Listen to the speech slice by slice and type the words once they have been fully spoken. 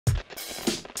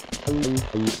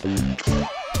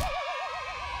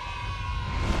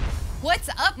What's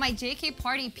up, my JK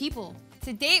Party people?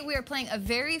 Today we are playing a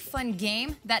very fun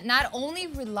game that not only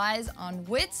relies on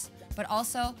wits, but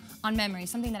also on memory,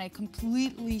 something that I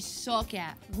completely suck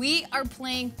at. We are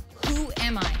playing Who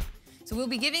Am I? So we'll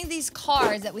be giving these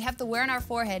cards that we have to wear on our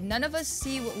forehead. None of us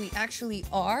see what we actually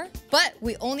are, but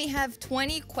we only have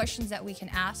 20 questions that we can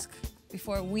ask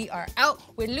before we are out,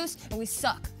 we're loose, and we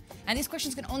suck. And these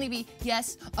questions can only be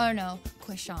yes or no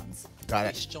questions. Got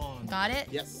it. Got it?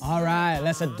 Yes. All right,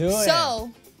 let's do it.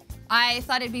 So, I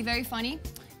thought it'd be very funny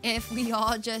if we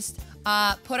all just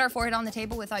put our forehead on the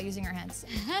table without using our hands.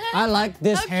 I like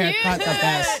this haircut the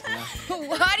best.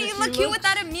 Why do you look cute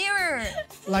without a mirror?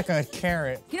 Like a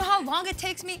carrot. You know how long it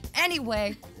takes me?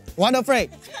 Anyway. One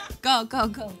afraid. Go, go,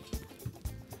 go.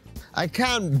 I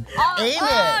can't aim Oh, it.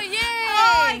 yay!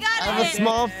 Oh, I got I have a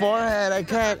small forehead. I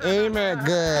can't aim it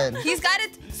good. He's got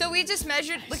it. So we just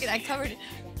measured. Look at I covered it.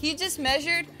 He just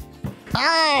measured.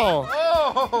 Ow!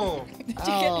 Oh!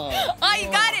 Oh, you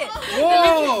got it.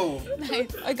 Whoa!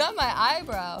 Nice. I got my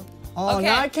eyebrow. Oh, Okay.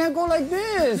 now I can't go like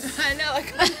this. I know. I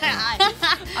got my eye.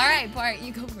 All right, Bart,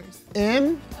 you go first.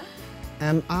 Am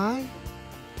I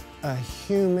a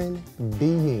human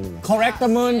being? Correcto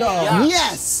mundo.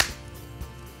 Yes!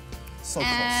 So close.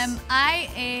 Am I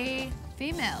a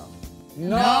female?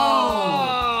 No.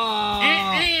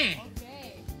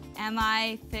 Am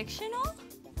I fictional?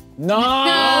 No.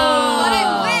 But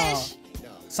I wish.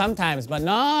 Sometimes, but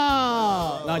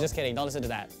no. No, just kidding. Don't listen to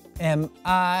that. Am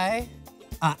I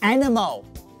an animal?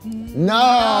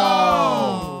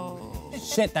 No!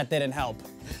 Shit, that didn't help.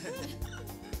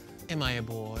 Am I a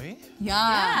boy?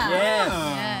 Yeah. Yes.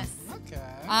 Yes. Okay.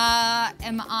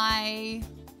 Am I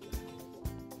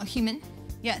a human?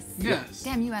 Yes. Yes.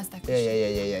 Damn, you asked that question.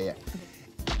 Yeah.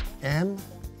 Am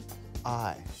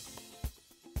I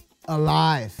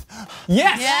alive?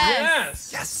 Yes. Yes.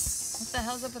 Yes! What the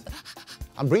hell's up with the...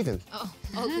 I'm breathing. Oh,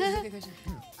 okay, that's a good question.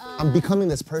 I'm becoming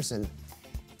this person.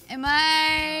 Am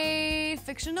I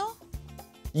fictional?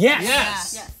 Yes.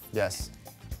 Yes. Yes.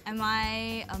 Am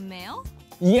I a male?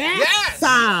 Yes. Yes.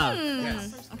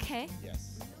 Yes. Okay.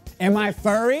 Am I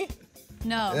furry?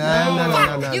 No.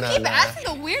 No. You keep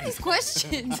asking the weirdest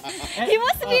questions. He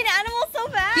wants to be an animal so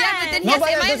bad. Yeah, but then he No, has but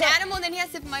to, am I there's an a- animal? And then he has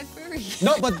to, am I furry?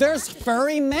 No, but there's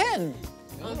furry men.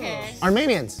 Okay.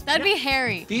 Armenians. That'd be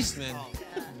Harry. Beastman.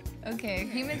 Okay,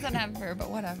 humans don't have fur, but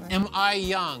whatever. Am I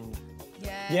young?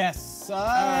 Yeah. Yes.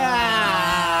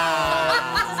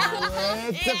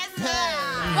 It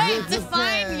depends. Wait,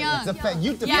 define young.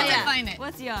 You define. Yeah, Define it.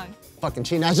 What's young? Fucking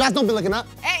cheat. Now, Josh, don't be looking up.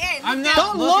 Hey, I'm not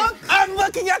Don't looking. look. I'm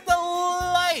looking at the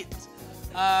light.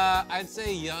 I'd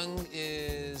say young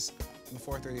is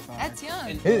before 35. that's young.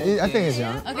 And I think it's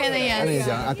young. Okay, then yes. I think it's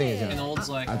young. I think it's And young. old's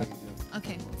like.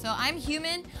 Okay, so I'm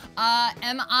human.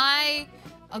 Am I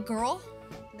a girl?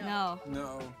 No.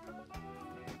 No.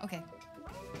 Okay.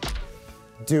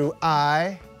 Do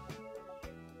I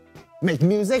make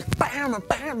music? Bam.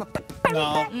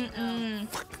 No.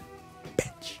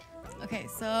 Bitch. Okay,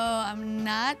 so I'm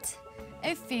not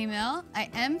a female. I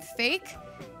am fake.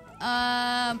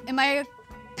 Am I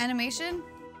animation?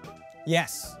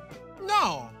 Yes.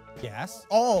 No. Yes.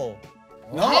 Oh.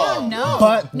 No. I don't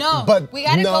know. But we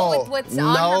gotta no, go with what's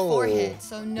on her no, forehead.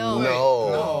 So no.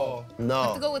 No. We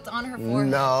have to go with what's on her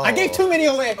forehead. No. I gave too many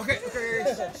away. Okay.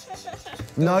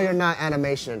 No, you're not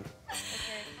animation.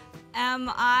 Am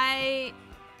I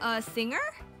a singer?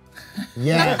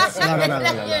 Yes. No.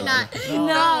 You're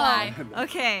not. No.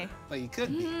 Okay. But you could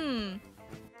be.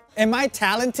 Am I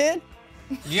talented?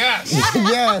 Yes.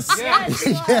 Yes.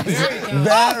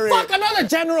 Very. Fuck, another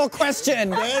general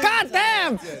question. God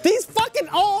damn. These fucking,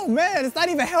 oh man, it's not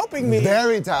even helping me.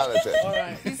 Very talented.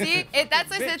 You see? That's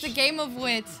why I said it's a game of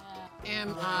wits.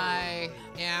 Am I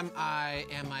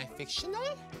fictional?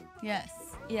 Yes.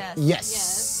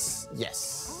 Yes.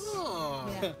 Yes. Oh.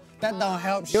 That don't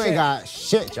help You shit. ain't got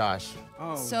shit, Josh.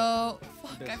 So,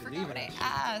 fuck, I forgot what I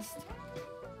asked.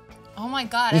 Oh my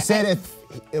god. You said if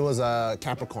it was a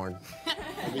Capricorn.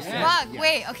 Fuck,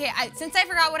 wait, okay, since I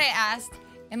forgot what I asked,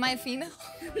 am I a female?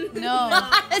 No.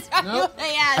 That's probably what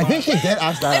I asked. I think she did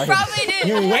ask that. I probably did.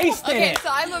 You wasted Okay, it. so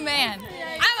I'm a man.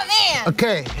 I'm a man!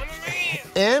 Okay.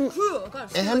 Am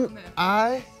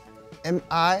God,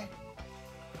 I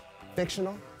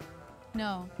fictional?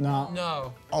 No. No.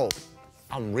 No. Oh,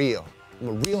 I'm real. I'm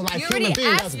a real life You human already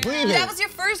being that's asked. breathing. That was your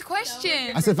first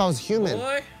question. I said if I was human.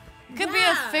 Boy. Could be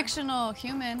a fictional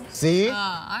human. See? All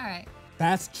right.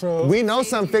 That's true. We know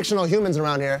some fictional humans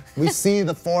around here. We see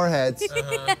the foreheads.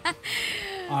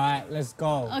 All right, let's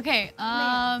go. Okay.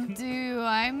 Do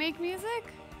I make music?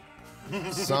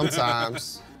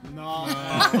 Sometimes. No.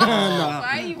 Why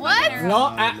are you What?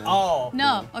 Not at all.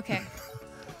 No. Okay.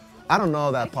 I don't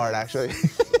know that part actually.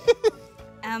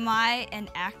 Am I an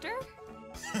actor?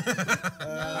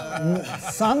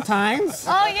 Sometimes.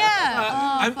 Oh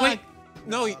yeah. Oh, fuck. Wait,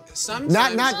 no,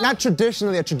 sometimes. not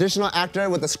traditionally a traditional actor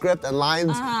with a script and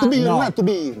lines. To be, No. not to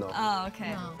be. No. Oh,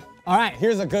 okay. All right,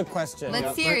 here's a good question.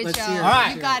 Let's hear it, let's Joe. hear it. All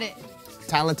right. You got it.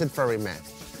 Talented furry man.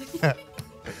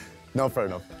 No fur,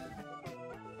 no.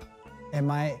 Am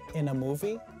I in a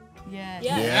movie? Yes.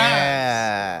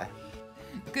 Yeah.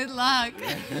 Good luck.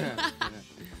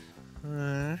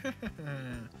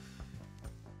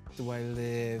 Do I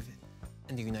live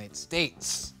in the United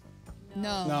States?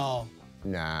 No. No.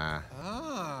 Nah.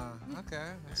 Ah,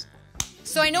 okay.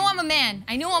 So I know I'm a man.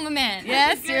 I know I'm a man.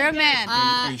 Yes, you're a man.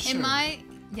 Am I?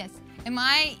 Yes. Am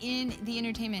I in the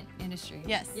entertainment industry?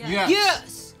 Yes.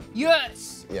 Yes.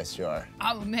 Yes. Yes, you are.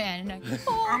 I'm a man.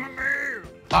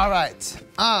 All right.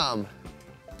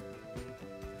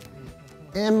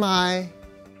 Am I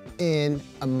in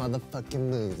a motherfucking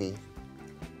movie?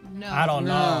 No. I don't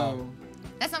know.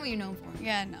 That's not what you're known for.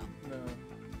 Yeah. No.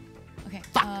 Okay.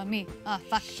 Me.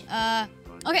 Fuck.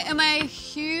 Okay. Am I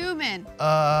human?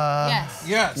 Yes.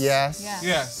 Yes. Yes. Yeah.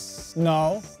 Yes.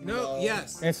 No. No,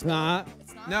 yes. It's not.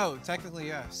 No, technically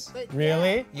yes.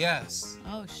 Really? Yes.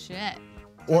 Oh shit.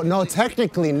 Well, no,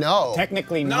 technically no.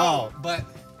 Technically, No, no. but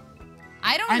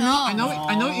I don't I know.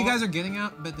 know what you guys are getting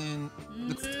at, but then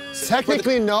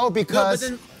Technically no, because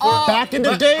then- back in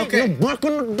the but- day, okay. back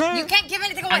in the day. You can't give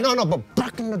anything away. I know, no, but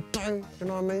back in the day, you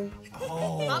know what I mean?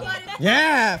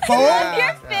 Yeah, fool.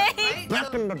 Your face.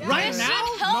 Back in the day. Right now?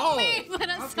 Help me, but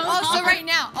I'm so Oh, so right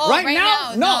now. Oh, Right, right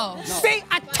now? now. No. See,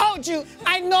 I told you.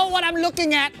 I know what I'm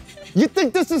looking at. You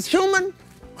think this is human?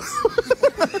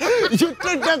 You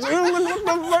think that's human? What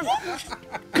the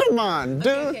fuck? Come on,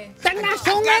 dude. Okay. That's not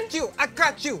I human. got you. I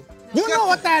got you. You know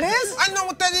what that is? I know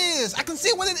what that is. I can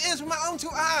see what it is with my own two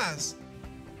eyes.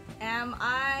 Am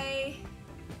I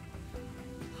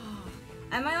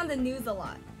on the news a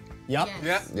lot? Yup.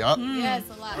 Yes. Yeah. Yup. Yes,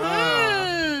 a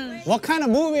lot. What kind of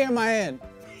movie am I in?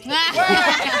 Yes.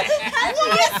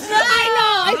 I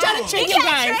know. I'm trying to trick you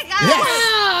guys. Yes.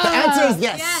 The answer is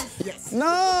yes.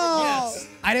 No.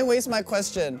 I didn't waste my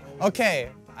question. Okay.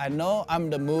 I know I'm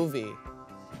the movie.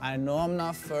 I know I'm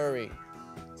not furry.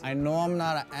 I know I'm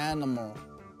not an animal.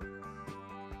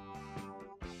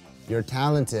 You're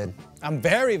talented. I'm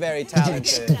very, very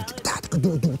talented.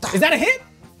 Is that a hit?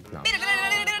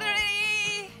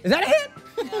 Is that a hit?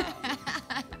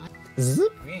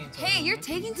 Zip. Hey, you're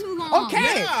taking too long.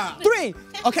 Okay. Yeah. 3.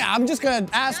 Okay, I'm just gonna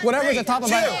ask whatever's at the top of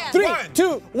my head. 3, 1.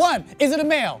 2, 1. Is it a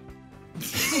male?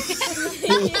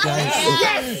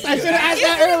 Yes! I should have asked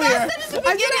that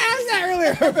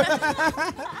earlier.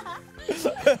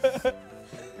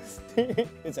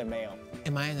 It's a male.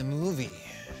 Am I in a movie?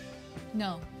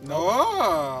 No.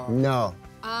 No. No.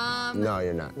 No,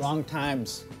 you're not. Wrong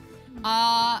times.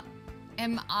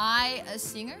 Am I a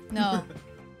singer? No.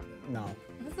 No.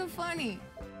 That's so funny.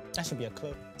 That should be a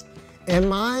clue.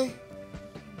 Am I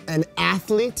an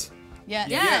athlete? Yes.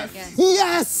 Yes.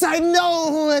 Yes, I know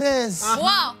who it is.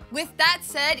 Wow. With that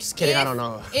said, Just kidding, I don't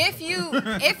know. If you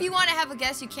want to have a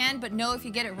guess, you can. But no, if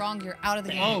you get it wrong, you're out of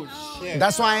the game. Oh shit.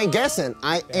 That's why I ain't guessing.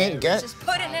 I ain't guessing. Just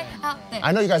putting it out there.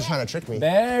 I know you guys are trying to trick me.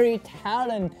 Very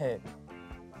talented.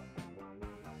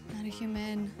 Not a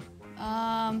human.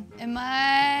 Am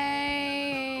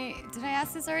I? Did I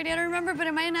ask this already? I don't remember. But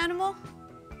am I an animal?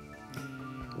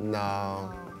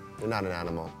 No, you're not an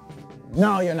animal.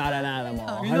 No, you're not an animal.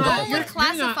 I 100%. would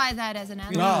classify that as an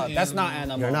animal. No, that's not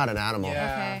animal. You're not an animal.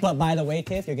 Okay. But by the way,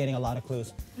 Tiff, you're getting a lot of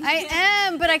clues. I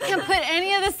am, but I can't put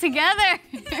any of this together.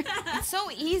 It's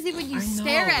so easy when you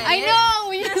stare at it. I know.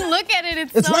 When you look at it,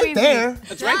 it's so It's right easy. there.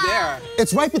 It's right there.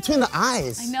 It's right between the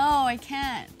eyes. I know. I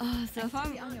can't. Oh, so if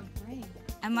I'm On your brain.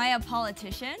 am I a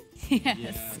politician?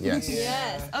 Yes. Yes.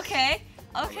 Yes. Okay.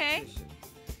 Okay.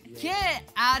 Get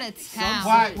out of town.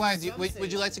 Why?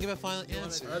 Would you like to give a final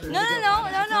answer? No.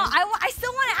 I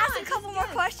still want to ask a couple more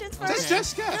questions first.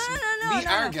 Just guess. No. Be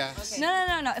our guest.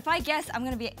 No. If I guess, I'm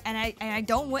gonna be and I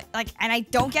don't win, and I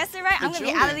don't guess it right, I'm gonna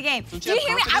be out of the game. Don't Do you you have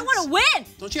hear me? I confidence? want to win.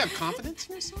 Don't you have confidence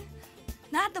in yourself?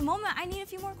 Not at the moment. I need a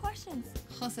few more questions.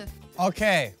 Joseph.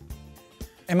 Okay.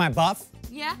 Am I buff?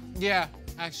 Yeah? Yeah.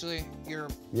 Actually, you're.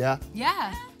 Yeah.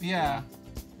 Yeah. Yeah.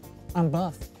 I'm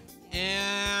buff.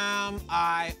 Am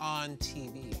I on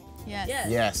TV? Yes.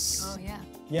 Yes. Oh, yeah.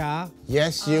 Yeah.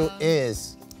 Yes, you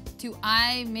is. Do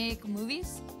I make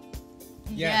movies?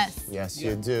 Yes. Yes,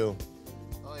 you do.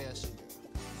 Oh yes, you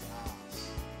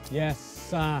do.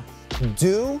 Yes.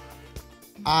 Do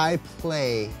I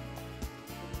play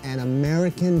an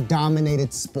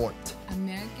American-dominated sport?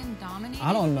 American dominated?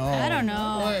 I don't know. I don't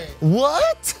know. Wait.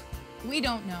 What? We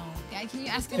don't know. Yeah, can you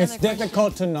ask another It's question?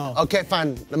 difficult to know. Okay,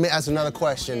 fine. Let me ask another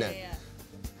question then.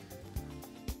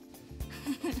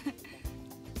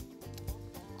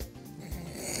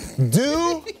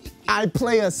 Do I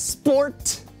play a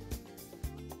sport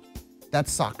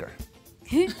that's soccer?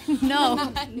 No.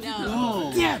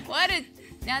 No. Yeah. What a...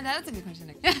 Yeah, that's a good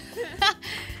question.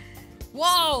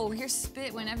 Whoa, your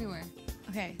spit went everywhere.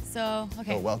 Okay, so,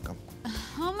 okay. You're welcome.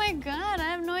 Oh my god, I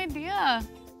have no idea.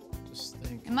 Just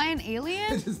think. Am I an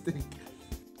alien? Just think.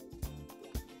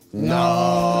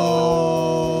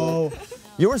 No.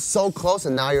 You were so close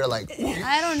and now you're like,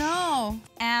 I don't know.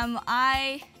 Am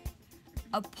I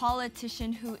a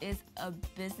politician who is a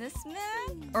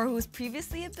businessman? Or who was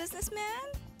previously a businessman?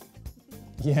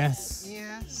 Yes.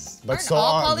 Yes. but Aren't so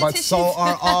all are politicians?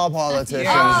 all politicians,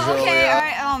 Oh, okay, Julia. all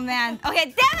right. Oh, man. Okay,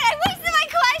 damn it, I wasted my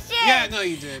question! Yeah, no,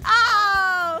 you did.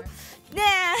 Oh,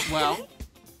 man. Well,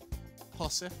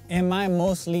 Jose. Am I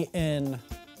mostly in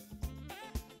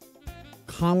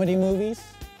comedy movies?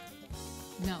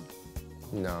 No.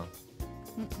 No.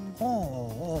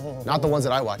 Oh. Not the ones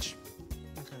that I watch.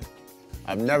 Okay.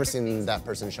 I've never seen that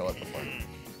person show up before.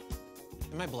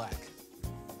 Am I black?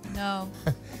 No.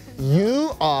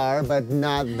 You are, but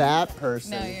not that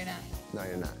person. No, you're not. No,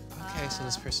 you're not. Okay, so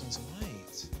this person's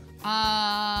white.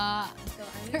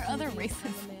 There are other races.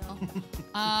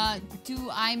 Do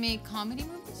I make comedy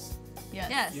movies?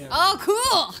 Yes. Yes. Oh,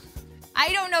 cool.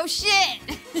 I don't know shit.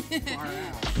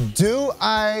 Do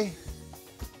I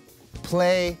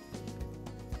play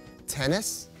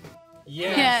tennis?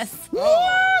 Yes.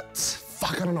 What?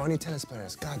 Fuck, I don't know any tennis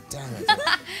players. God damn it.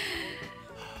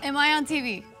 Am I on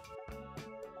TV?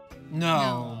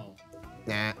 No.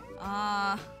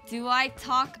 Nah. Do I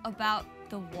talk about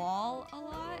the wall a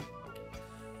lot?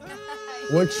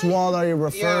 Which wall are you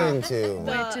referring to?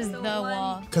 Which is the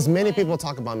wall? Because many people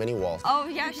talk about many walls. Oh,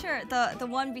 yeah, sure. The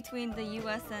one between the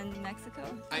U.S. and Mexico?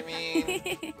 I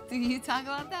mean, Do you talk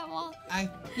about that wall?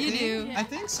 you do. I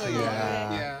think so,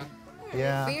 yeah. Yeah. But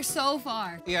Yeah. you're so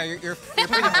far. Yeah, you're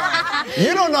pretty far.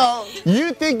 You don't know.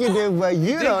 You think you do, but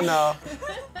you don't know.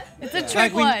 It's a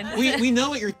trick Like, one. we know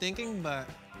what you're thinking, but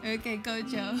Okay, go,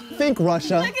 Joe. Think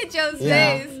Russia. Look at Joe's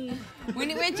Yeah. face. When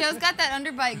Joe's got that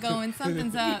underbite going,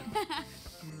 something's up.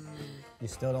 You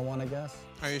still don't want to guess?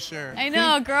 are you sure? I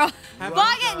know, girl.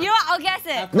 Fuck it! You know what? I'll guess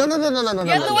it. No. You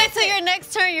have to wait till your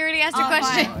next turn. You already asked your Oh,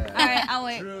 question. fine. All right, I'll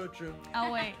wait. True.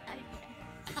 I'll wait.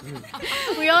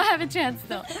 We all have a chance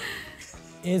though.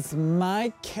 Is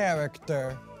my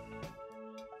character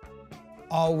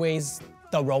always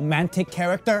the romantic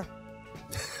character?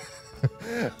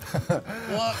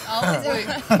 Always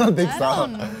I don't think so. I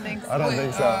don't think so. I don't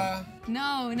think so.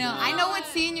 No. I know what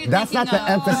scene you're That's thinking not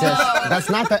the of. emphasis. That's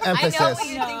not the I know emphasis. what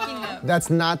you're thinking of. That's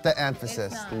not the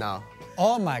emphasis. No.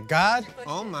 Oh my God.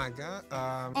 Oh my god.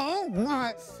 Oh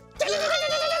my.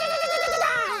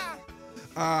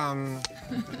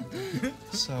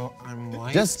 So I'm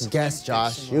white. Just guess,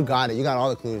 Josh. You got it. You got all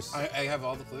the clues. I have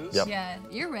all the clues? Yep. Yeah,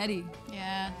 you're ready.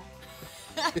 Yeah.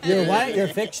 You're white, you're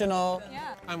fictional.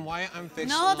 I'm white, I'm No,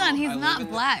 fictional. hold on. I He's live not in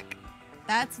the- black.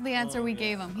 That's the answer we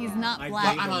gave him. He's not But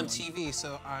black. I'm on TV,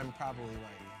 so I'm probably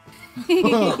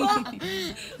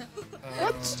white.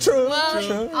 That's true.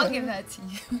 Well, I'll give that to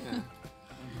you. Am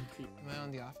I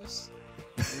on The Office?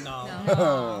 No.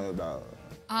 No.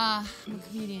 I'm a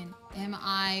comedian. Am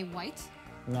I white?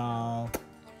 No.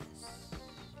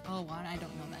 Oh, wow, I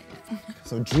don't know that yet.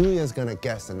 So Julia's gonna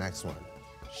guess the next one.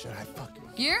 Should I fucking?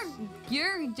 You're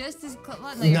just as close.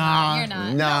 No, Nah. you're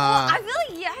not. Nah. I feel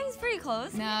like, yeah, he's pretty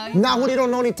close. No, Nah, what, you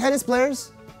don't know any tennis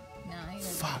players? No, he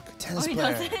doesn't. Fuck, tennis He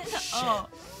player. doesn't? Shit. Oh.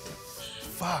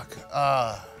 Fuck.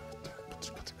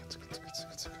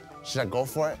 Should I go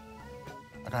for it?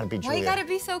 I gotta beat Why Julia. you gotta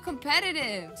be so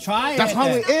competitive? Try That's it. how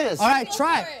then. it is. All right,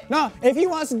 try it. No, if he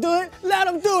wants to do it, let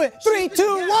him do it. 3,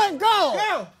 2, 1,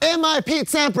 go. Am I Pete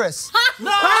Sampras?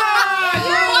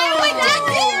 Why would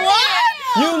you do what?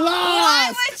 You Why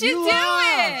lost. would you do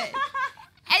it?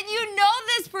 And you know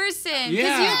this person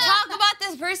because you talk about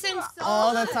this person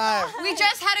All the time. We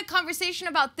just had a conversation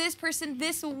about this person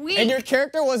this week. And your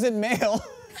character wasn't male.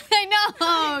 I know.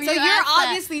 so you're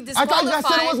obviously I thought disqualified. you guys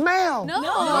said it was male.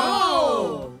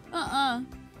 No.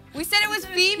 We said it was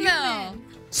female.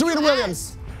 Serena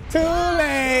Williams. Too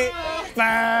late. Too We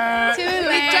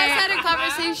late. just had a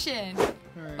conversation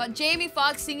about Jamie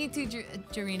Foxx singing to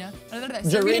Jarena.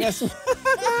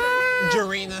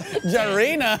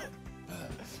 Jarena.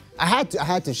 I had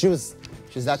to. She was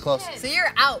that close. So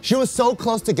you're out. She was so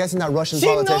close to guessing that Russian She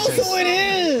politician. knows who it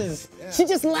is. She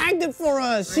just lagged it for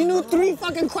us. She knew 3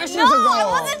 fucking questions No, ago.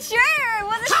 I wasn't sure. It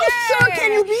the How shirt. sure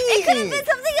can you be? It could have been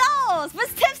something else. But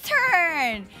it's Tiff's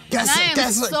turn. Guess And I it, am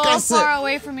guess it, so guess far it.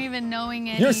 away from even knowing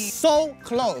any. You're so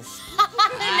close.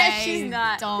 I she's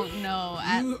not. don't know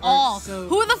at You are all. so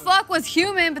Who the fuck was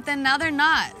human, but then now they're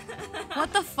not?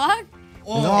 What the fuck?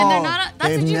 No, And they're not. That's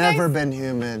they've what you never guys. been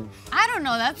human. I don't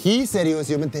know. That's. He said he was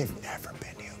human. They've never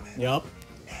been human. Yup.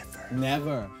 Never.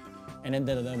 Never. And then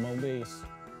the movies.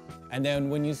 And then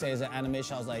when you say it's an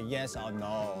animation, I was like, yes or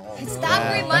no. Stop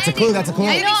reminding That's a clue, that's a clue.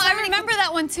 I know. I remember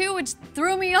that one too, which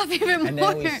threw me off even And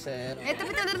more. then we said,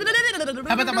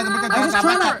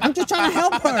 I'm just trying to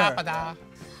help her.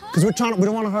 Because we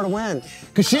don't want her to win.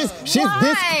 Because she's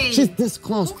this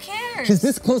close. Who cares? She's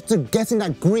this close to guessing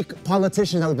that Greek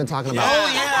politician that we've been talking about.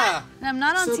 Oh yeah. And I'm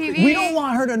not on TV. we don't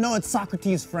want her to know it's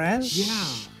Socrates' friend. Yeah.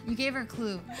 You gave her a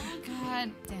clue.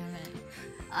 God damn it.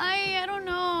 I don't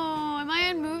know. Am I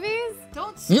in movies?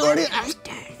 Don't You already asked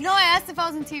her. No, I asked if I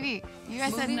was in TV. You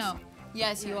guys said Movies? no.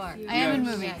 Yes, you are. I am in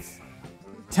movies. Yes.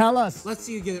 Tell us. Let's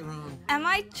see you get it wrong. Am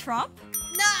I Trump?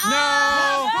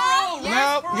 No.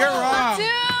 Nope. You're wrong.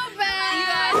 Too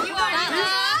bad. You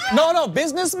are not. No,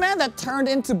 businessman that turned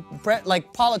into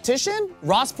like politician?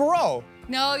 Ross Perot.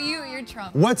 No, you're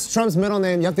Trump. What's Trump's middle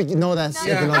name? You have to know this.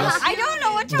 You have to know this. I don't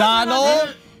know what Trump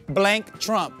Donald blank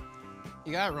Trump.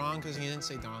 You got it wrong because you didn't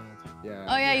say Donald.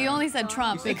 Oh yeah, you only said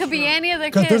Trump. It could be any other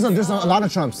Because kid. there's a lot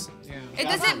of Trumps. It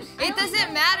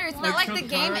doesn't matter. It's not like the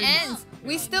game ends.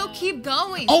 We still keep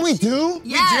going. Oh, we do?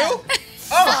 yeah.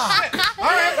 Oh, all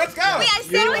right, let's go. Wait, I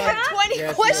said we have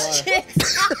 20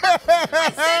 questions.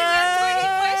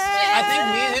 I think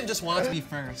me and him just wanted to be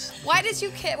first. Why did you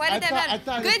kid? Why did that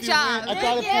matter? Good job. I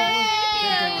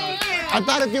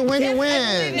thought if you win, you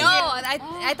win. No,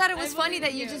 I thought it was funny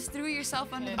that you just threw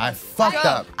yourself under the I fucked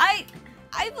up.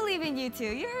 I believe in you too.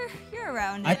 You're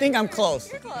around it. I think I'm close.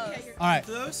 You're close. All right.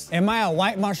 Am I a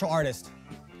white martial artist?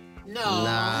 No.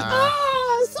 Nah.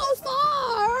 Oh, so far.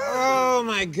 Oh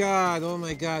my god. Oh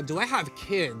my god. Do I have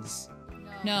kids?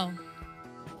 No.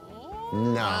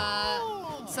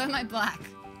 No. So am I black?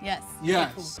 Yes.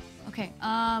 Yes. Okay.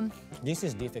 This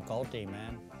is difficulty,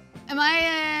 man. Am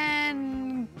I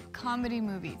in comedy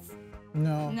movies?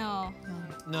 No. No.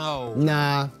 No.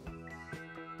 Nah.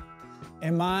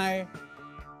 Am I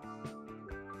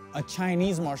a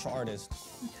Chinese martial artist?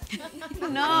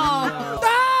 No.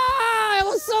 Ah, I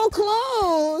was so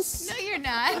close. No, you're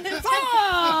not. Fuck!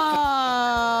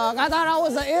 I thought I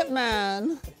was an Ip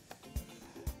Man.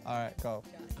 All right, go.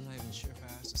 I'm not even sure if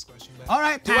I asked this question back. All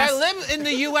right, Do I live in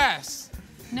the U.S.?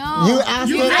 No. You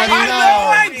asked it and I no. know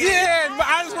I did, but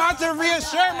I just want to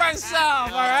reassure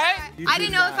myself, all right? I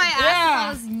didn't know if I asked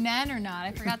if I was men or not.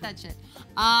 I forgot that shit.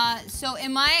 So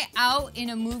am I out in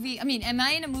a movie? I mean, am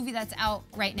I in a movie that's out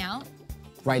right now?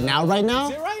 Right now, right now?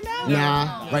 Is it right now?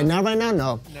 Nah. Right now, right now?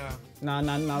 No. No. No,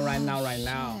 not right now, right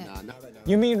now. Shit. Not right now.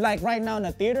 You mean like right now in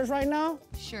the theaters right now?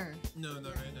 Sure. No,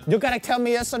 not right now. You gotta tell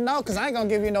me yes or no, because I ain't gonna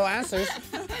give you no answers.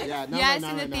 Yeah, Yeah, it's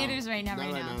in the theaters right now,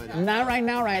 right now. Not right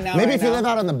now, right now. Maybe right if you now. live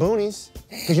out in the boonies,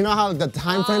 because you know how the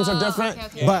time frames are different.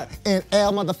 okay. But in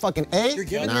L motherfucking A, You're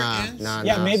giving your ends? nah.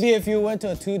 Yeah, maybe if you went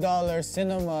to a $2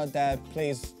 cinema that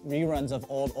plays reruns of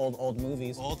old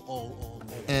movies. Old.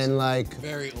 And like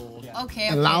Very old. Okay.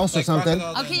 in Laos or Like something.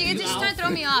 Crocodile Okay, you can just start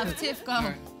throwing me off. Tiff, go.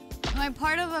 Am I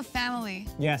part of a family?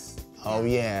 Yes. Oh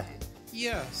yeah.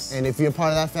 Yes. And if you're part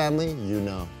of that family, you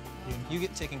know. You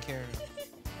get taken care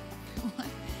of.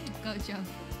 Go, Joe.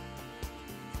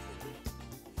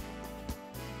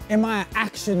 Am I an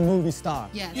action movie star?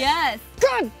 Yes. Yes.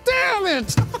 God damn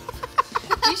it!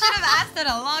 You should have asked that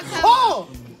a long time ago. Oh!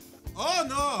 Oh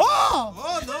no! Oh!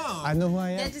 Oh no! I know who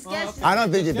I Yeah, am. just guess. I don't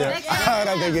think you did. Next round. I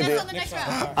don't think you Guess did. on the next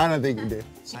round. I don't think you did.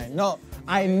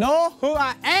 I know who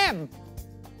I am.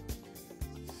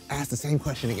 Ask the same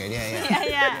question again. Yeah.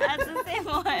 Yeah, that's the same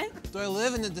one. Do I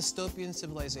live in a dystopian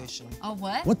civilization? Oh,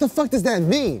 what? What the fuck does that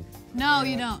mean? No,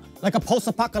 you don't. Like a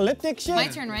post-apocalyptic shit? My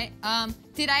turn, right?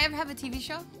 Did I ever have a TV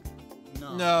show?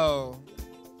 No.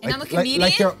 And I'm a comedian?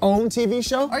 Like your own TV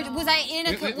show? Or was I in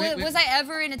a? Wait. Was I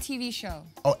ever in a TV show?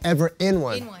 Oh, ever in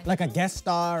one? In one. Like a guest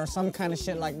star or some kind of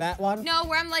shit like that one? No,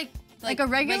 where I'm like Like a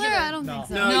regular? I don't think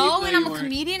so. No, you- and I'm you a weren't.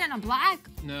 comedian and I'm black.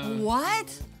 No.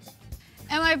 What?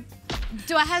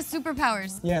 Do I have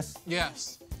superpowers? Yes.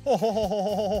 Yes.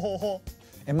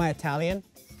 Am I Italian?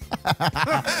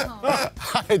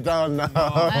 I don't know.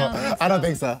 I don't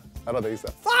think so. I don't think so.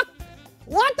 Fuck!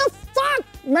 What the fuck,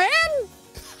 man?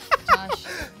 Josh.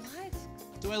 What?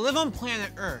 Do I live on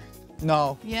planet Earth?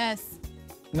 No. Yes.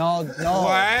 No. What? No.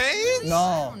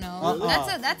 I don't know.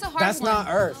 That's a hard That's one. not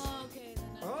Earth.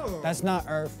 Oh. That's not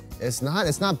Earth. It's not.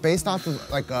 It's not based off of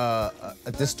like a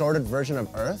distorted version of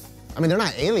Earth. I mean, they're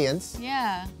not aliens.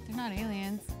 Yeah, they're not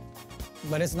aliens.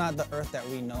 But it's not the Earth that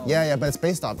we know. Yeah, but it's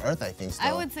based off Earth, I think. Still.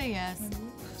 I would say yes.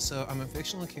 So I'm a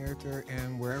fictional character,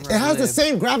 and wherever It has the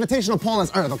same gravitational pull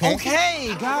as Earth, okay?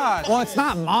 Okay, God. Well, it's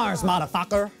not Mars,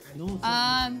 motherfucker.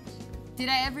 Did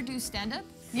I ever do stand-up?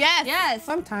 Yes. Yes.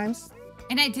 Sometimes.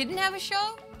 And I didn't have a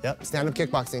show? Yep, stand-up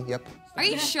kickboxing, yep. Are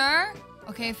you sure?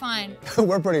 Okay, fine.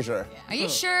 We're pretty sure. Are you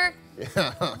sure?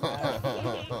 Am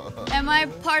I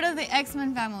part of the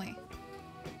X-Men family?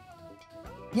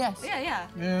 Yes. Yeah.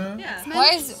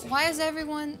 Why is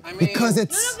everyone? I mean, Because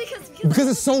it's because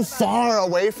it's so far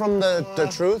away from the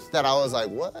truth that I was like,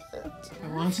 what? I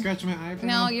want to scratch my eyebrow.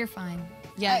 No, you're fine.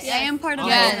 Yes. I am part of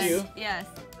the Yes. X-Men. Yes.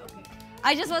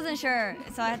 I just wasn't sure,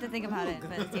 so I had to think about it.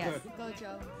 But yes.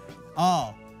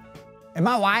 Oh. Am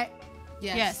I white?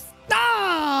 Yes.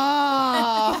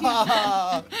 Ah!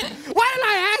 Why didn't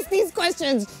I ask these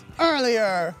questions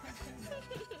earlier?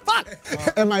 Fuck!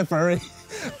 Am I furry?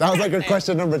 That was like a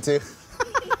question number 2.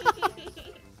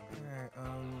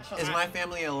 is my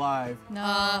family alive? No.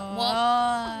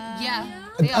 Yeah.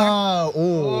 They are.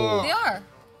 Ooh. They are.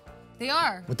 They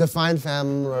are. With defined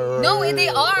family. No, they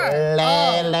are. In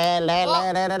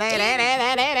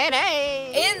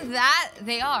that,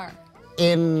 they are.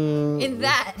 In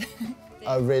that.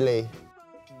 Really?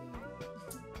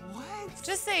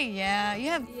 Just say yeah. You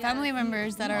have family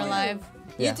members that are alive.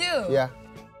 Yeah. You do? Yeah.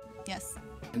 Yes.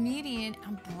 Comedian.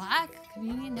 I'm black.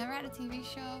 Comedian. Never had a TV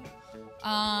show.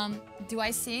 Do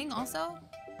I sing also?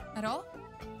 At all?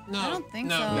 No. I don't think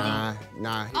so. Nah.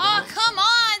 Oh, come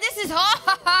on. This is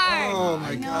hard. Oh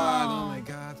my God. Oh my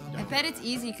God. Oh I my bet it's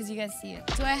easy because you guys see it.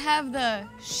 Do I have the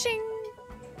shing?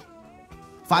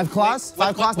 5 claws?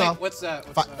 5 claws? No. What's that?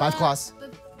 5 claws.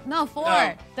 No, 4.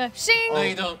 No. The shing. No,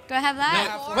 you don't. Do I have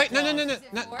that? No, wait, no. I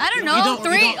don't You know. don't,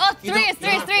 3. you don't, Oh, you 3. don't, It's 3.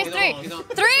 you It's 3. It's don't, 3. you don't.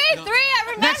 3. 3. I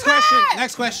remember.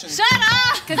 Next question. Shut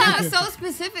up. Because that was so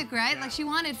specific, right? Like she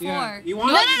wanted 4. Yeah. You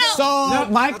want? No. So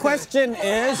my question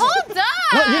is. Hold on.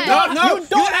 You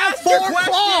don't have 4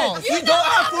 claws. You don't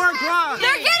have 4 claws.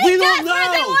 They're getting We don't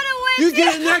desperate. They know. want to win. You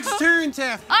get it next turn,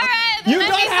 Tiff. All right. You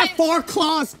don't have 4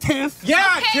 claws, Tiff.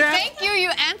 Yeah, Okay, Tiff. thank you. You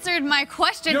answered my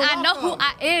question. You're I know who welcome.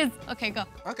 I is. Okay, go.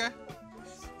 Okay.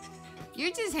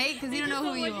 You just hate because you don't know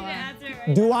who you are.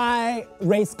 Do I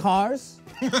race cars?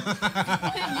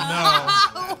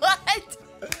 What?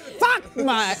 Fuck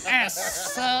my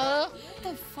ass. What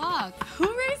the fuck?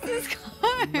 Who races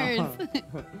cars?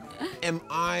 Am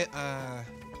I a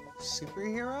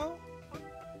superhero?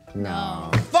 No.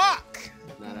 Fuck.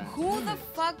 Who the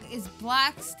fuck is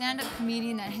black stand-up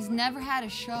comedian that has never had a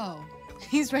show?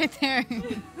 He's right there.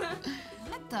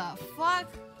 What the fuck?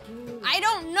 I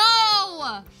don't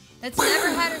know. That's never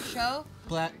had a show.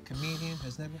 Black comedian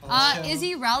has never had a show. Is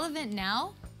he relevant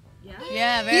now?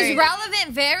 Yeah, very. He's relevant,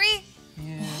 very.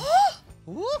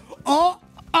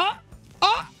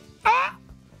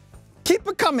 Keep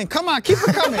it coming. Come on, keep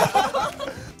it coming.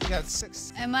 You got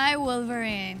 6. Am I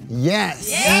Wolverine? Yes.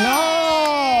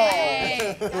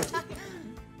 Yay!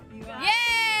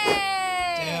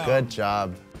 Good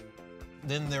job.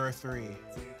 Then there are 3.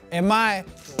 Am I?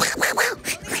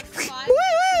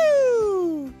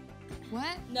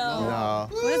 What? No.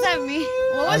 What does that mean?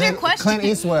 What was I your think question? Clint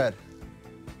Eastwood.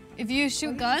 If you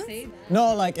shoot guns?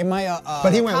 No, like, am I a?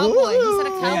 But he went, Cowboy. He said a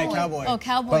 "Ooh." cowboy. Yeah, cowboy. Oh,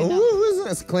 cowboy. But No. who is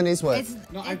this? Clint Eastwood. It's,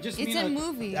 No, I just it's mean a like-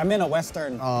 movie. I'm in a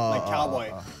western, like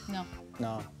cowboy. No.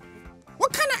 No.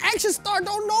 What kind of action star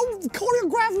don't know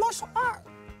choreographed martial art?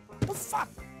 The fuck?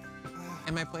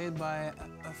 Am I played by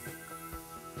a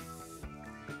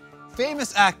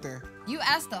famous actor? You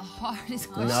asked the hardest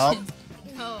question.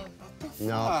 Nope.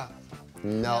 No.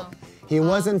 Nope. He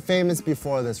wasn't famous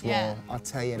before this role. Yeah. I'll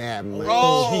tell you that much.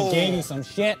 Oh. He gave you some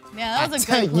shit. Yeah, that was a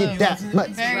Tell good you clue. that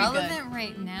much. Very good. Relevant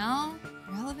right now?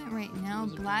 Relevant right now,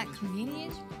 black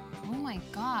comedian? Oh my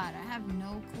god, I have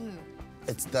no clue.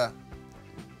 It's the.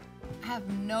 I have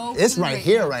no It's clue right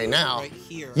here, right now. Right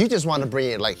here. You just want to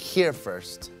bring it like here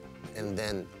first, and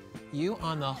then. You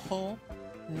on a whole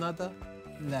nother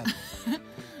level.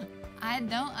 I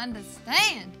don't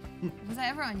understand. Was I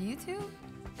ever on YouTube?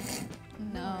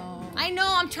 No. I know,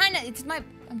 I'm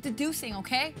deducing,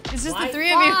 okay? It's just the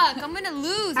 3 of you. Fuck, I'm gonna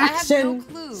lose. I have no Action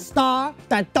clue. star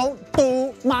that don't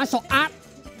do martial art,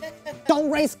 don't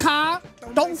race car,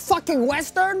 don't fucking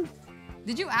western,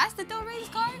 Did you ask the don't race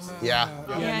cars? Yeah.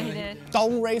 Yeah, he did.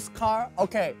 don't race car.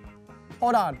 Okay,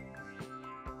 hold on.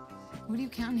 What are you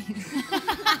counting?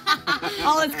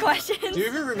 All his questions. Do you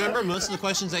even remember most of the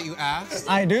questions that you asked?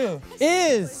 I do.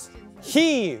 Is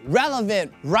he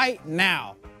relevant right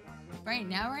now? right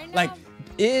now? Like,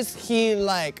 is he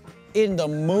like in the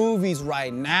movies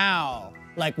right now?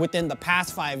 like within the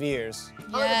past 5 years.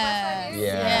 Yes.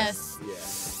 Yes.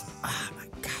 Yes. Oh my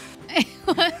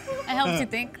God. I helped you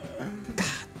think.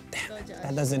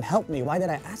 That doesn't help me. Why did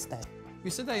I ask that? You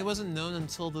said that he wasn't known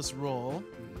until this role.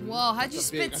 Whoa, how'd you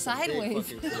spit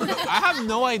sideways? I have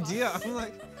no idea. I'm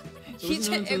like,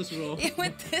 It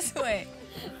went this way.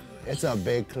 It's a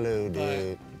big clue,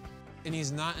 dude. and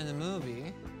he's not in the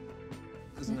movie.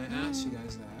 Because when I asked you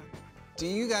guys that, do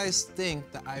you guys think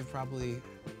that I probably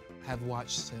have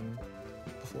watched him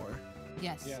before?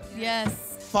 Yes.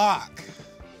 Yes. Fuck.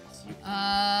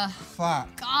 Fuck.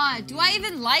 God, do I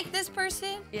even like this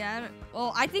person? Yeah.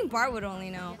 Well, I think Bart would only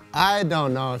know. I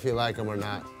don't know if you like him or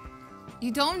not.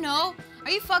 You don't know?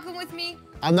 Are you fucking with me?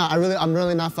 I'm not. I'm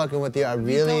really not fucking with you. I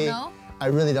really know? I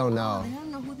really don't know. I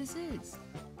don't know who this is.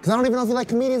 Cause I don't even know if you like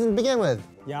comedians to begin with.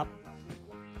 Yep.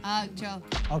 Joe.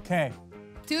 Okay.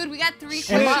 Dude, we got 3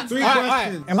 Am I, questions. Three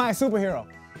questions. am I a superhero?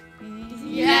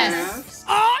 Yes.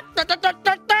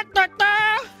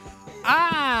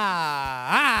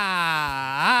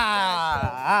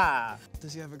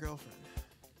 Does he have a girlfriend?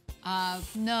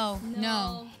 No.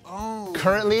 No. Oh.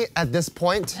 Currently, at this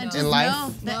point in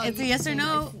life, No. It's a yes or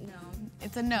no.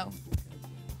 It's a no.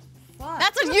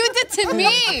 That's what you did to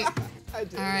me. All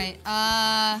right.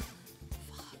 Fuck.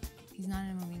 He's not in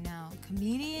a movie now.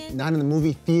 Comedian? not in the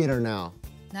movie theater now.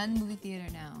 Not in the movie theater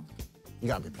now. You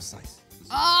gotta be precise.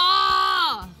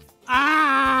 Oh!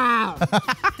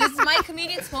 Does my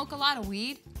comedian smoke a lot of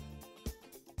weed?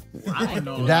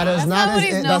 That is not not what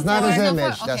his. he's That's known not his for.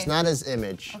 image. Okay. That's not his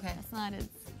image. Okay. That's not his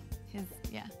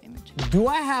image. Do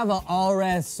I have an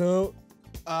all-red suit?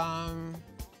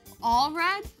 All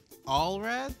red? All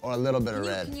red? Or a little bit of Can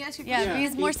red. you ask your Yeah,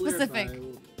 question? be more specific.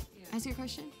 Ask your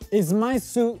question? Is my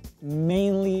suit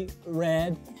mainly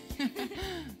red?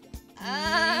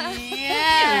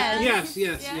 Yes.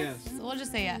 Yes. So we'll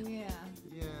just say yeah.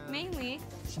 Mainly.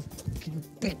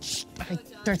 Bitch.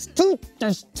 There's two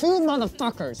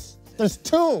motherfuckers. There's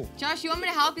two. Josh, you want me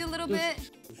to help you a little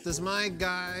bit? Does my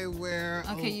guy wear...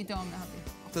 Okay, you don't. I'm gonna help you.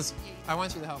 I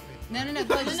want you to help me. No.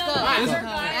 Go, just go.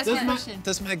 Ask your question.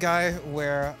 Does my guy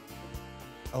wear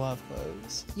a lot of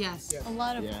clothes? Yes. A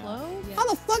lot of clothes. How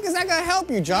the fuck is that gonna help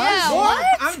you, Josh? Yeah, what?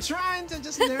 I'm trying to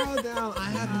just narrow it down. I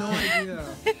have no idea.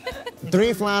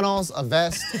 3 flannels, a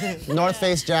vest, North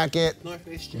Face jacket, North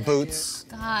Face jacket. boots.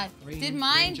 God. Rain Did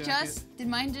mine jacket.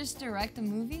 just direct a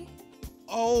movie?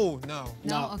 Oh, no.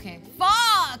 No. Okay.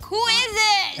 Fuck! Who is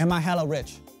it? Am I hella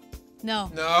rich? No.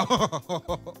 No.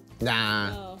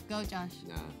 Nah. Go, Josh.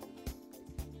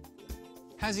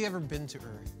 Has he ever been to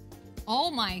Earth?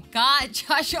 Oh my God,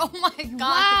 Josh. Oh my God.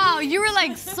 Wow, you were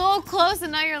like so close,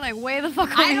 and now you're like way the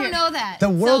fuck over I here. don't know that. The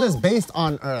world So, is based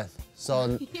on Earth,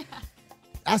 so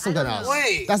ask something else.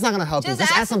 Wait. That's not gonna help you.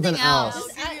 Just ask something else.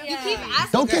 You keep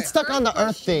asking. Don't get stuck on the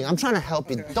Earth thing. I'm trying to help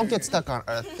you. Don't get stuck on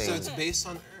Earth So thing. it's based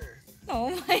on Earth.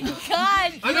 Oh my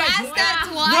God. You asked that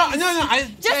twice. No.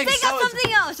 Just think of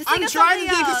something else. Just think I'm of trying something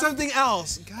to think of else. something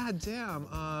else. God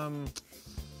damn.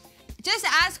 Just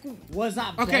ask. What's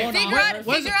up? Okay. Figure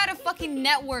out a fucking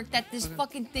network that this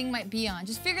fucking thing might be on.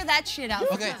 Just figure that shit out.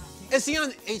 Okay. Is he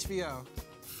on HBO?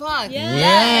 Fuck.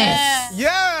 Yes.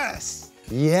 Yes.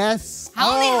 Yes.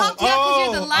 I only helped you out because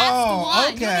you're the last one. You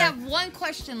okay. only have one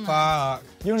question left. Fuck.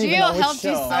 You don't even Gio know which helped you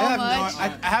show. so I have much.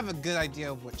 I have a good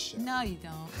idea of which show. No, you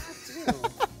don't.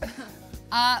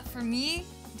 For me,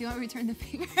 do you want to return the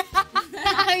favor?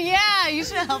 Yeah, you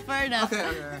should help her now. Okay.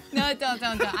 No, don't.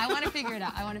 I want to figure it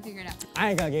out. I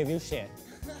ain't gonna give you shit.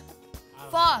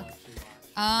 Fuck.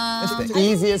 It's the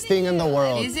easiest thing in the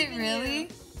world. Is it really?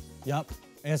 Yup.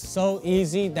 It's so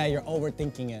easy that you're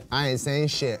overthinking it. I ain't saying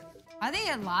shit. Are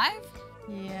they alive?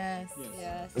 Yes.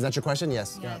 Is that your question?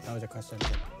 Yes. Yeah, that was your question.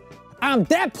 I'm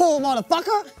Deadpool,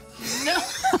 motherfucker! No.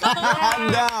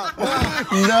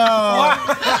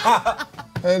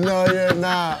 No, you're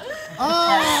not. Oh. I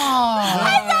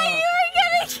thought you were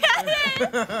gonna get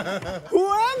it. Who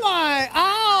am I?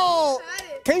 Ow!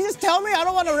 Can you just tell me? I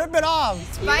don't want to rip it off.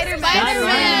 Spider-Man.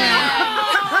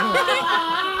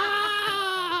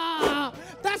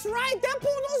 That's right,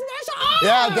 Deadpool knows martial arts!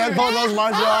 Yeah, Deadpool knows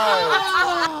martial arts.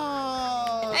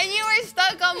 And you were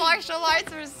stuck on martial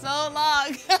arts for so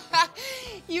long.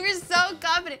 You were so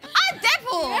confident.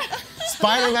 Deadpool!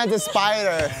 Spider-Man's a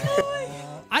spider.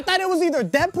 I thought it was either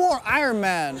Deadpool or Iron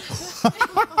Man.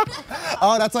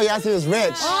 Oh, that's why you asked me was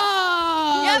rich.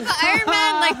 Yeah, but Iron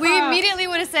Man, like, we immediately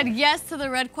would have said yes to the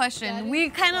red question. We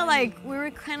were kind of like,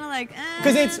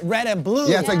 Because it's red and blue.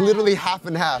 Yeah, it's like literally half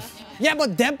and half. Yeah,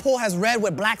 but Deadpool has red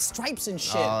with black stripes and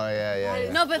shit. Oh, yeah.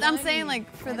 No, but I'm saying,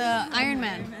 like, for the Iron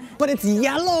Man. But it's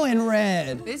yellow and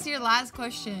red. This is your last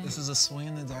question. This is a swing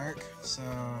in the dark, so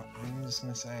I'm just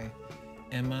gonna say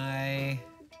Am I?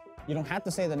 You don't have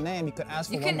to say the name. You could ask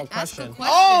for You one can more ask a question.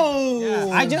 question. Oh!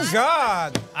 Yeah, I just-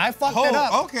 God. I fucked it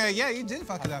up. Okay, yeah, you did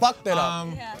fuck it up. fucked it up.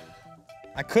 Yeah.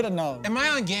 I could have known. Am I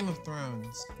on Game of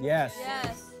Thrones? Yes.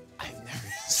 Yes. I've never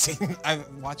seen. I've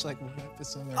watched like one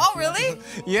episode. or Oh, two really?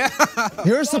 episodes. Yeah.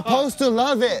 You're supposed to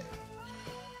love it.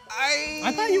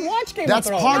 I thought you watched Game That's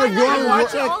of Thrones. part of I your.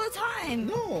 watch it all the time.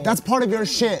 No. That's part of your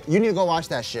shit. You need to go watch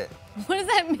that shit. What does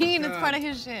that mean? It's part of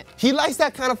his shit. He likes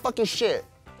that kind of fucking shit.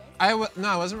 No,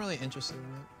 I wasn't really interested in it.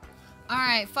 All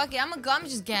right, fuck it. I'm gonna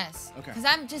just guess. Okay. Cause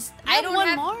I'm just. You have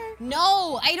one more?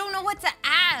 No, I don't know what to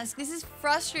ask. This is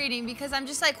frustrating because I'm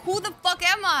just like, who the fuck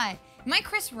am I? Am I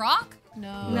Chris Rock?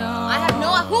 No. No. I have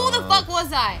no. Who the fuck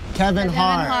was I? Kevin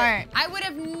Hart. Hart. I would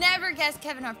have never guessed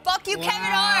Kevin Hart. Fuck you, Kevin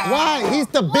Hart. Why? He's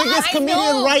the biggest I comedian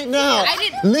know. right now. I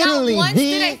didn't. Literally not once the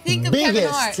did I think of Kevin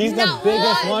biggest. Hart. He's the Not biggest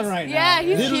once. one right now. Yeah,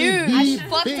 he's Literally huge. the I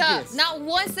fucked up. biggest. Not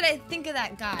once did I think of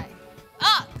that guy.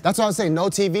 Ah. That's why I was saying no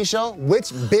TV show.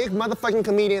 Which big motherfucking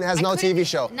comedian has I no couldn't- TV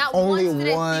show? not Only once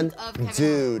did I one think of Kevin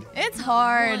dude. It's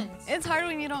hard. Once. It's hard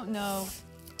when you don't know.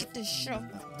 Get this show.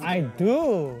 I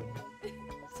do.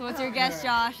 So what's your guess,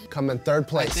 Josh? Come in third I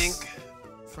place. think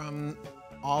from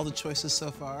all the choices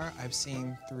so far, I've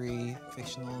seen 3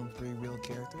 fictional and 3 real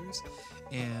characters,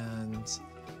 and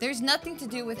There's nothing to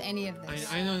do with any of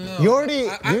this. I don't know. You already,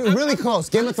 I- you're really close.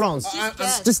 Game of Thrones.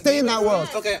 Just stay in that world.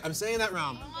 Okay, I'm staying in that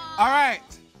realm. All right.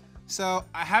 So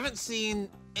I haven't seen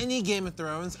any Game of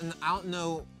Thrones, and I don't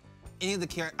know any of the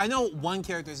characters. I know one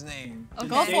character's name.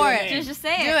 Go for it. Just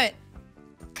say Do it.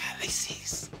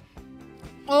 Khaleesi's.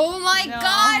 Oh my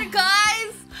God,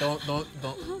 guys! Don't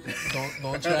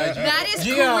try. That is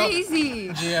Gio. crazy.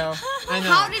 Gio, I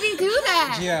know. How did he do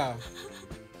that? Gio.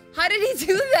 How did he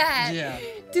do that? Yeah.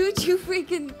 Dude, you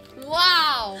freaking,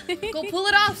 wow. Go pull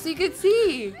it off so you can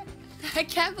see. I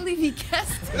can't believe he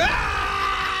guessed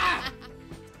it.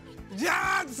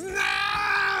 Jon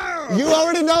Snow! You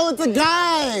already know it's a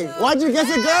guy. Why'd you guess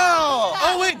a girl?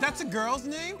 Oh wait, that's a girl's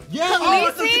name? Yeah. Oh,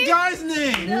 it's a guy's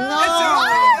name. No. It's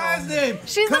a guy's name.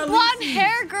 She's the blonde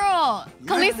hair girl.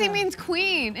 Khaleesi means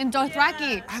queen in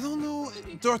Dothraki. I don't know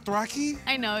Dothraki.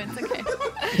 I know, it's okay.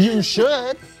 You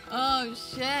should. Oh,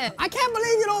 shit. I can't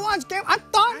believe you don't watch Game. I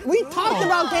thought we talked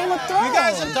about Game of Thrones. You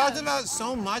guys have talked about it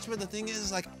so much, but the thing is,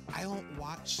 like, I don't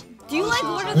watch. Do you like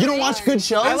Lord of the You don't watch good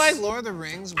shows? I like Lord of the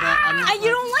Rings, but I'm not. You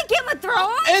don't like Game of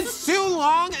Thrones? It's too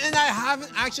long, and I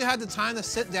haven't actually had the time to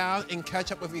sit down and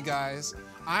catch up with you guys.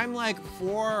 I'm like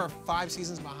 4 or 5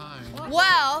 seasons behind.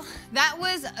 Well, that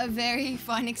was a very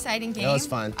fun, exciting game. That was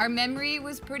fun. Our memory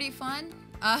was pretty fun.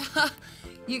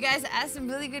 You guys asked some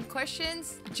really good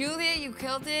questions. Julia, you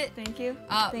killed it. Thank you.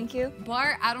 Thank you.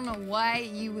 Bart, I don't know why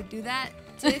you would do that.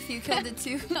 Tiff, you killed it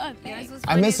too. Yours was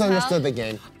I funny as misunderstood hell. the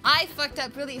game. I fucked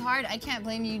up really hard. I can't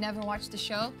blame you. You never watched the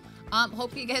show.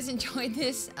 Hope you guys enjoyed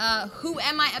this Who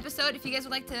Am I episode. If you guys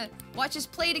would like to watch us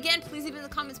play it again, please leave it in the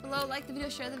comments below. Like the video,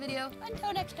 share the video.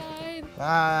 Until next time.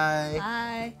 Bye.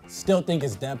 Bye. Still think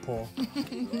it's Deadpool.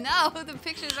 No, the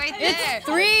picture's right there. It's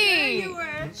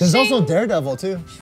 3. There's also Daredevil too.